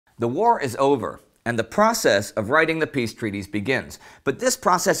The war is over, and the process of writing the peace treaties begins. But this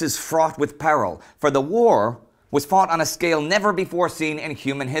process is fraught with peril, for the war was fought on a scale never before seen in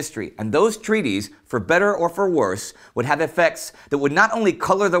human history, and those treaties, for better or for worse, would have effects that would not only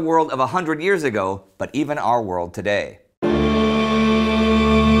color the world of 100 years ago, but even our world today.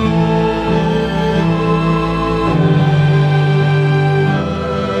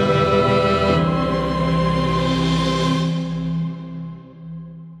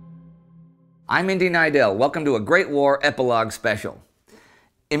 I'm Indy Nidell. Welcome to a Great War Epilogue special.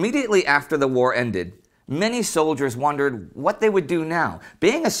 Immediately after the war ended, many soldiers wondered what they would do now.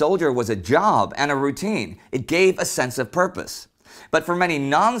 Being a soldier was a job and a routine. It gave a sense of purpose. But for many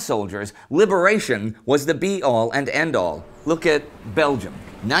non-soldiers, liberation was the be-all and end-all. Look at Belgium.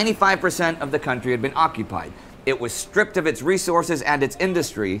 95% of the country had been occupied. It was stripped of its resources and its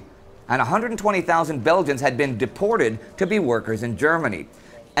industry, and 120,000 Belgians had been deported to be workers in Germany.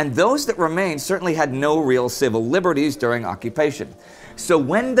 And those that remained certainly had no real civil liberties during occupation. So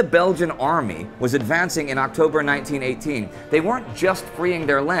when the Belgian army was advancing in October 1918, they weren't just freeing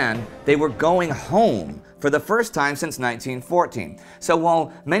their land, they were going home for the first time since 1914. So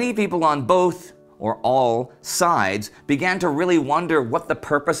while many people on both or all sides began to really wonder what the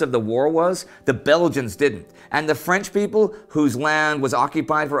purpose of the war was, the Belgians didn't. And the French people, whose land was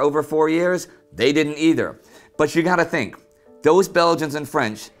occupied for over 4 years, they didn't either. But you gotta think, those Belgians and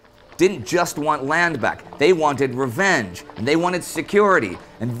French didn't just want land back. They wanted revenge, and they wanted security.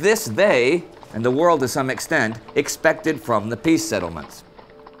 And this they, and the world to some extent, expected from the peace settlements.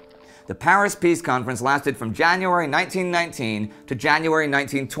 The Paris Peace Conference lasted from January 1919 to January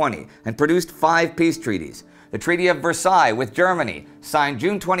 1920 and produced 5 peace treaties. The Treaty of Versailles with Germany, signed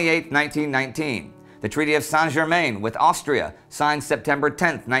June 28, 1919. The Treaty of Saint-Germain with Austria, signed September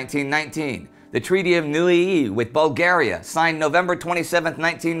 10, 1919. The Treaty of Neuilly with Bulgaria, signed November 27,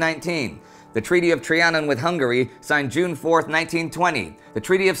 1919. The Treaty of Trianon with Hungary, signed June 4, 1920. The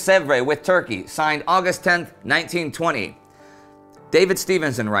Treaty of Sèvres with Turkey, signed August 10, 1920. David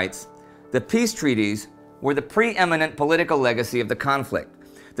Stevenson writes, "The peace treaties were the preeminent political legacy of the conflict.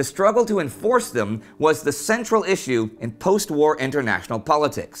 The struggle to enforce them was the central issue in post-war international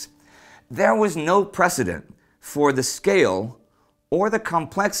politics. There was no precedent for the scale or the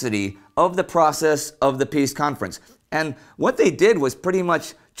complexity of the process of the peace conference. And what they did was pretty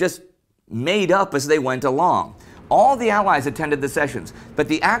much just made up as they went along. All the Allies attended the sessions, but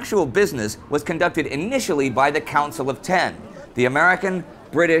the actual business was conducted initially by the Council of 10, the American,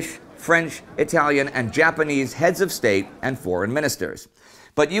 British, French, Italian, and Japanese heads of state and foreign ministers.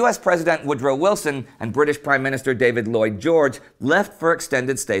 But U.S. President Woodrow Wilson and British Prime Minister David Lloyd George left for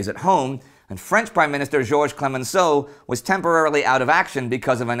extended stays at home, and French Prime Minister Georges Clemenceau was temporarily out of action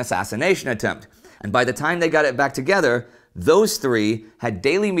because of an assassination attempt. And by the time they got it back together, those three had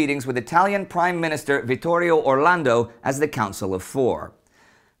daily meetings with Italian Prime Minister Vittorio Orlando as the Council of Four.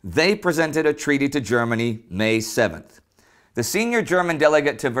 They presented a treaty to Germany May 7th. The senior German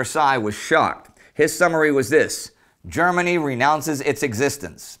delegate to Versailles was shocked. His summary was this: Germany renounces its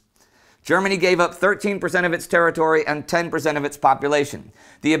existence. Germany gave up 13% of its territory and 10% of its population.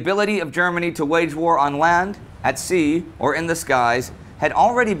 The ability of Germany to wage war on land, at sea, or in the skies had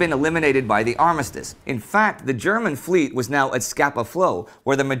already been eliminated by the armistice. In fact, the German fleet was now at Scapa Flow,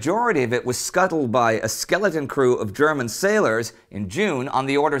 where the majority of it was scuttled by a skeleton crew of German sailors in June on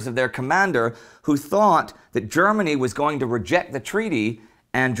the orders of their commander, who thought that Germany was going to reject the treaty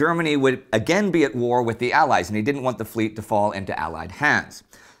and Germany would again be at war with the Allies, and he didn't want the fleet to fall into Allied hands.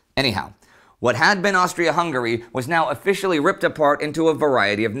 Anyhow, what had been Austria-Hungary was now officially ripped apart into a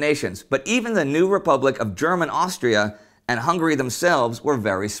variety of nations, but even the new Republic of German Austria and Hungary themselves were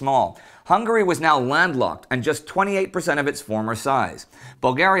very small. Hungary was now landlocked and just 28% of its former size.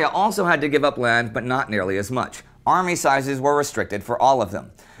 Bulgaria also had to give up land, but not nearly as much. Army sizes were restricted for all of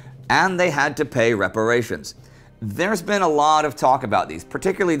them, and they had to pay reparations. There's been a lot of talk about these,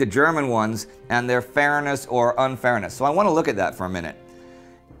 particularly the German ones and their fairness or unfairness, so I want to look at that for a minute.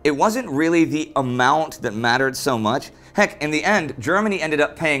 It wasn't really the amount that mattered so much. Heck, in the end, Germany ended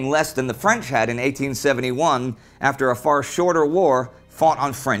up paying less than the French had in 1871 after a far shorter war fought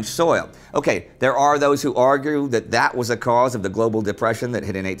on French soil. Okay, there are those who argue that that was a cause of the global depression that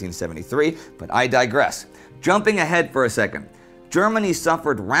hit in 1873, but I digress. Jumping ahead for a second, Germany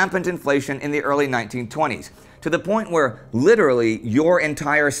suffered rampant inflation in the early 1920s, to the point where literally your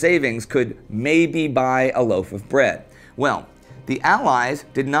entire savings could maybe buy a loaf of bread. Well, the Allies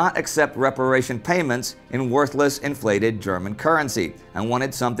did not accept reparation payments in worthless, inflated German currency and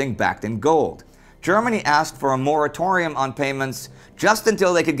wanted something backed in gold. Germany asked for a moratorium on payments just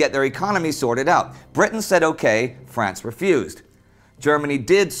until they could get their economy sorted out. Britain said okay, France refused. Germany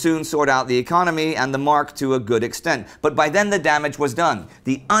did soon sort out the economy and the mark to a good extent, but by then the damage was done.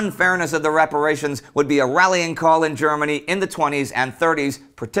 The unfairness of the reparations would be a rallying call in Germany in the 20s and 30s,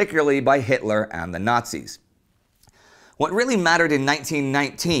 particularly by Hitler and the Nazis. What really mattered in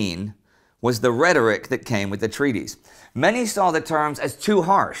 1919 was the rhetoric that came with the treaties. Many saw the terms as too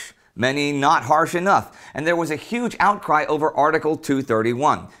harsh, many not harsh enough, and there was a huge outcry over Article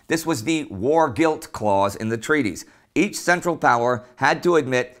 231. This was the war guilt clause in the treaties. Each central power had to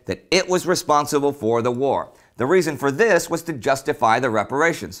admit that it was responsible for the war. The reason for this was to justify the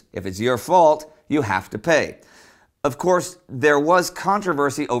reparations. If it's your fault, you have to pay. Of course, there was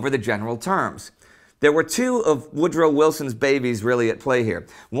controversy over the general terms. There were two of Woodrow Wilson's babies really at play here.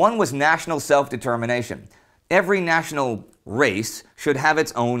 One was national self-determination. Every national race should have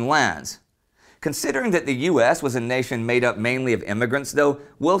its own lands. Considering that the U.S. was a nation made up mainly of immigrants, though,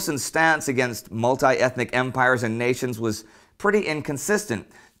 Wilson's stance against multi-ethnic empires and nations was pretty inconsistent.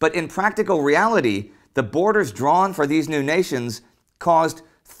 But in practical reality, the borders drawn for these new nations caused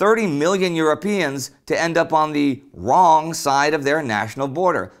 30 million Europeans to end up on the wrong side of their national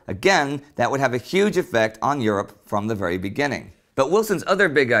border. Again, that would have a huge effect on Europe from the very beginning. But Wilson's other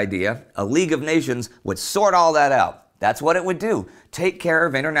big idea, a League of Nations, would sort all that out. That's what it would do, take care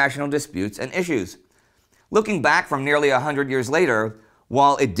of international disputes and issues. Looking back from nearly 100 years later,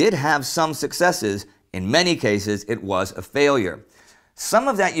 while it did have some successes, in many cases it was a failure. Some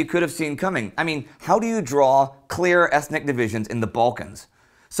of that you could have seen coming. I mean, how do you draw clear ethnic divisions in the Balkans?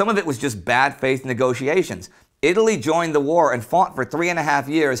 Some of it was just bad faith negotiations. Italy joined the war and fought for 3.5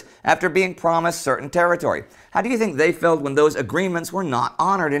 years after being promised certain territory. How do you think they felt when those agreements were not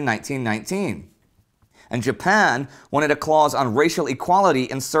honored in 1919? And Japan wanted a clause on racial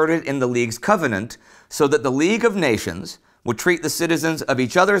equality inserted in the League's covenant so that the League of Nations would treat the citizens of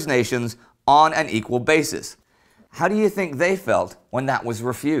each other's nations on an equal basis. How do you think they felt when that was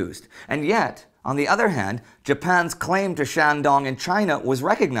refused? And yet, on the other hand, Japan's claim to Shandong in China was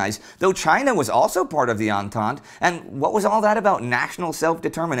recognized, though China was also part of the Entente. And what was all that about national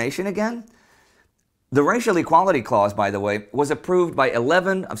self-determination again? The racial equality clause, by the way, was approved by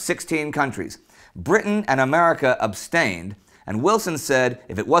 11 of 16 countries. Britain and America abstained, and Wilson said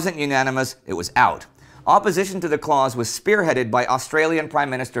if it wasn't unanimous, it was out. Opposition to the clause was spearheaded by Australian Prime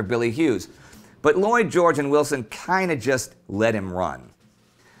Minister Billy Hughes, but Lloyd George and Wilson kind of just let him run.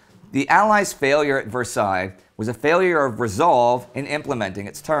 The Allies' failure at Versailles was a failure of resolve in implementing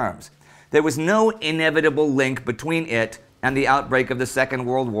its terms. There was no inevitable link between it and the outbreak of the Second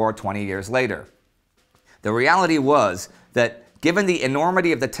World War 20 years later. The reality was that given the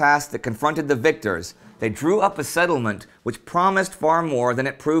enormity of the task that confronted the victors, they drew up a settlement which promised far more than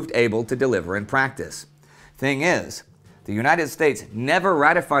it proved able to deliver in practice. Thing is, the United States never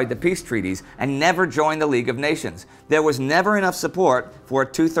ratified the peace treaties and never joined the League of Nations. There was never enough support for a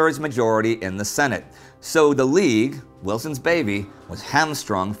 2/3 majority in the Senate. So the League, Wilson's baby, was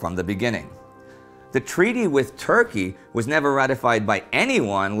hamstrung from the beginning. The treaty with Turkey was never ratified by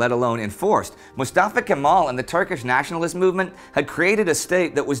anyone, let alone enforced. Mustafa Kemal and the Turkish nationalist movement had created a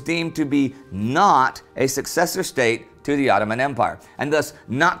state that was deemed to be not a successor state to the Ottoman Empire, and thus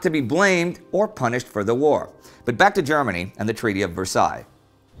not to be blamed or punished for the war. But back to Germany and the Treaty of Versailles.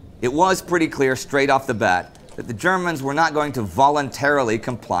 It was pretty clear straight off the bat that the Germans were not going to voluntarily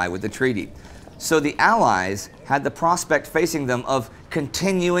comply with the treaty. So the Allies had the prospect facing them of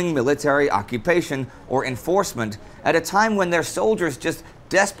continuing military occupation or enforcement at a time when their soldiers just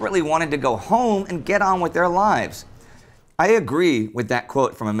desperately wanted to go home and get on with their lives. I agree with that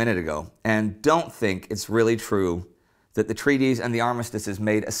quote from a minute ago, and don't think it's really true that the treaties and the armistices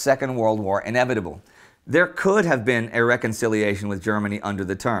made a Second World War inevitable. There could have been a reconciliation with Germany under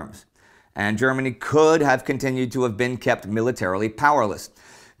the terms, and Germany could have continued to have been kept militarily powerless.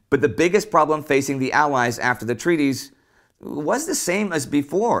 But the biggest problem facing the Allies after the treaties was the same as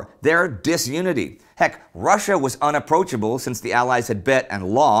before, their disunity. Heck, Russia was unapproachable since the Allies had bet and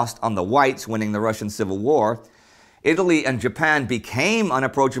lost on the whites winning the Russian Civil War. Italy and Japan became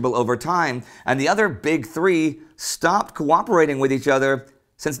unapproachable over time, and the other big three stopped cooperating with each other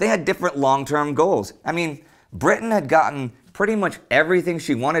since they had different long-term goals. I mean, Britain had gotten pretty much everything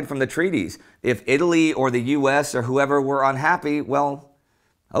she wanted from the treaties. If Italy or the US or whoever were unhappy, well,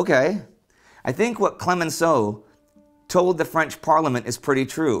 okay. I think what Clemenceau told the French Parliament is pretty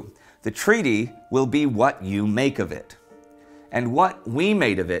true. The treaty will be what you make of it. And what we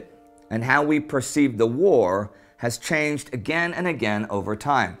made of it and how we perceive the war has changed again and again over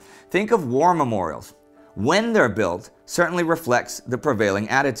time. Think of war memorials. when they're built certainly reflects the prevailing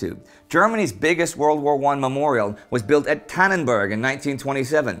attitude. Germany's biggest World War I memorial was built at Tannenberg in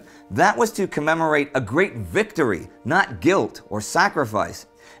 1927. That was to commemorate a great victory, not guilt or sacrifice.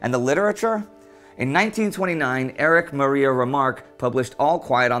 And the literature? In 1929, Erich Maria Remarque published All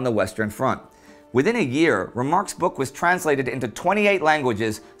Quiet on the Western Front. Within a year, Remarque's book was translated into 28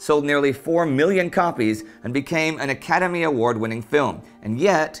 languages, sold nearly 4 million copies, and became an Academy Award-winning film. And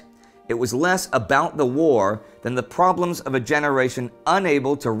yet, it was less about the war than the problems of a generation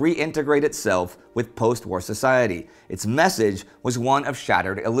unable to reintegrate itself with post-war society. Its message was one of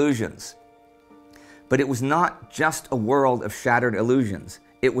shattered illusions. But it was not just a world of shattered illusions.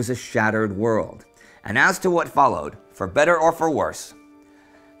 It was a shattered world. And as to what followed, for better or for worse,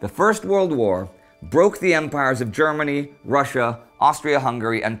 the First World War broke the empires of Germany, Russia,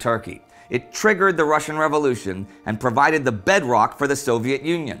 Austria-Hungary, and Turkey. It triggered the Russian Revolution and provided the bedrock for the Soviet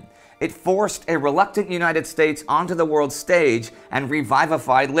Union. It forced a reluctant United States onto the world stage and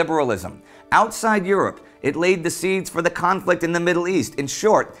revivified liberalism. Outside Europe, it laid the seeds for the conflict in the Middle East. In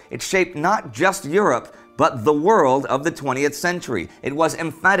short, it shaped not just Europe, but the world of the 20th century. It was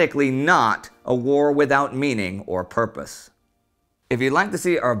emphatically not a war without meaning or purpose. If you'd like to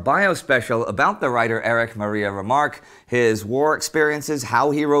see our bio special about the writer Erich Maria Remarque, his war experiences,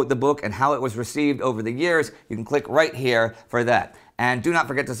 how he wrote the book, and how it was received over the years, you can click right here for that. And do not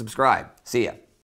forget to subscribe. See ya.